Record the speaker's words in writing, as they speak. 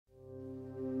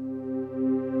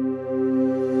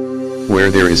Where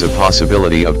there is a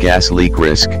possibility of gas leak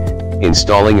risk,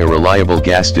 installing a reliable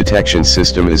gas detection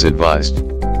system is advised.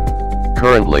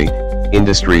 Currently,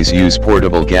 industries use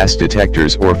portable gas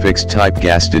detectors or fixed-type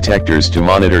gas detectors to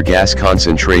monitor gas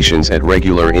concentrations at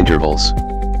regular intervals.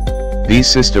 These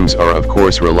systems are of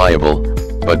course reliable,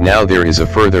 but now there is a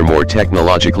furthermore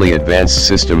technologically advanced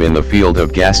system in the field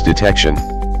of gas detection.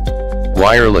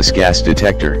 Wireless gas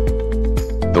detector.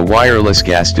 The wireless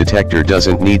gas detector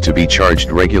doesn't need to be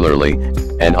charged regularly,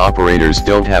 and operators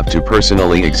don't have to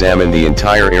personally examine the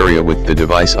entire area with the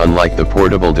device, unlike the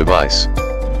portable device.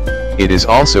 It is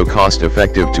also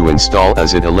cost-effective to install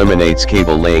as it eliminates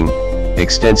cable laying,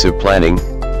 extensive planning,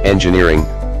 engineering,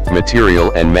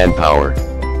 material and manpower.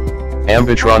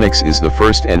 Ambitronics is the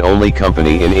first and only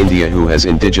company in India who has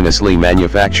indigenously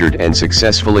manufactured and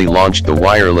successfully launched the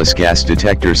Wireless Gas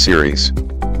Detector Series.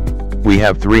 We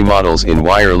have 3 models in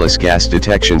wireless gas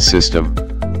detection system: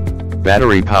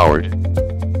 battery-powered,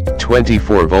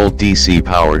 24-volt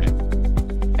DC-powered,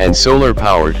 and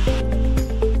solar-powered.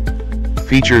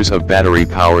 Features of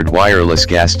battery-powered wireless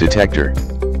gas detector: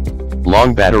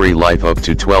 long battery life up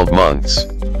to 12 months,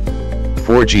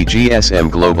 4G GSM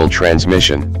global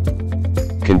transmission,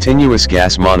 continuous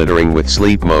gas monitoring with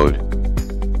sleep mode,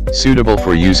 suitable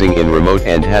for using in remote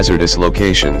and hazardous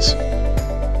locations.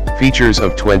 Features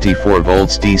of 24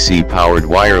 volts DC powered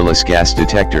wireless gas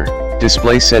detector: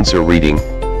 display sensor reading,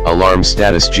 alarm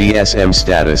status, GSM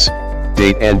status,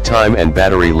 date and time and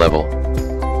battery level.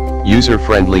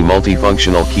 User-friendly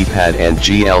multifunctional keypad and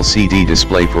GLCD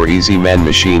display for easy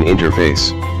man-machine interface.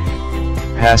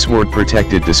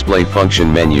 Password-protected display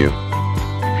function menu.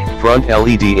 Front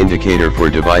LED indicator for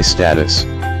device status.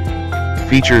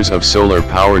 Features of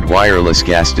solar-powered wireless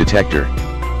gas detector: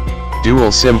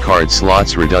 dual SIM card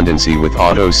slots, redundancy with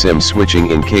auto SIM switching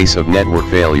in case of network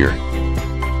failure.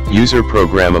 User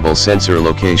programmable sensor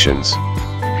locations.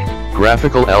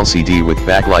 Graphical LCD with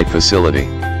backlight facility.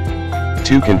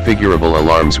 2 configurable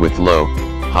alarms with low,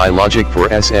 high logic for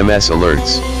SMS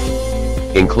alerts.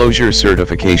 Enclosure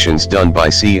certifications done by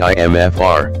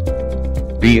CIMFR,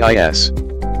 BIS,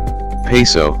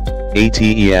 PESO,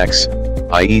 ATEX,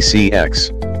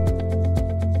 IECX.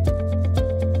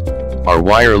 Our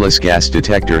wireless gas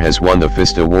detector has won the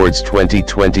FIST Awards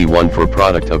 2021 for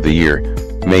Product of the Year,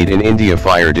 Made in India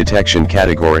Fire Detection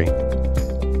category.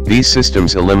 These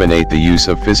systems eliminate the use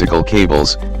of physical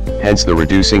cables, hence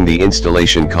reducing the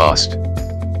installation cost.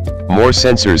 More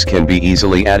sensors can be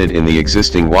easily added in the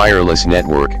existing wireless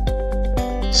network.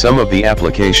 Some of the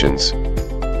applications: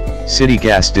 city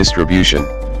gas distribution,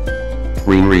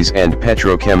 greeneries and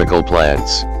petrochemical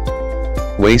plants,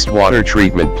 wastewater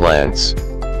treatment plants,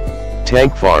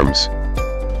 tank farms.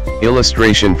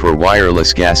 Illustration for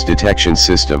wireless gas detection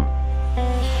system.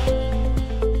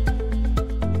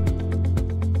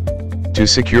 To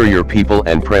secure your people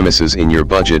and premises in your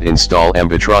budget, install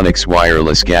Ambitronics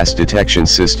wireless gas detection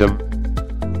system.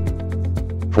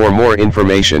 For more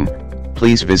information,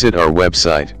 please visit our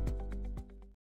website.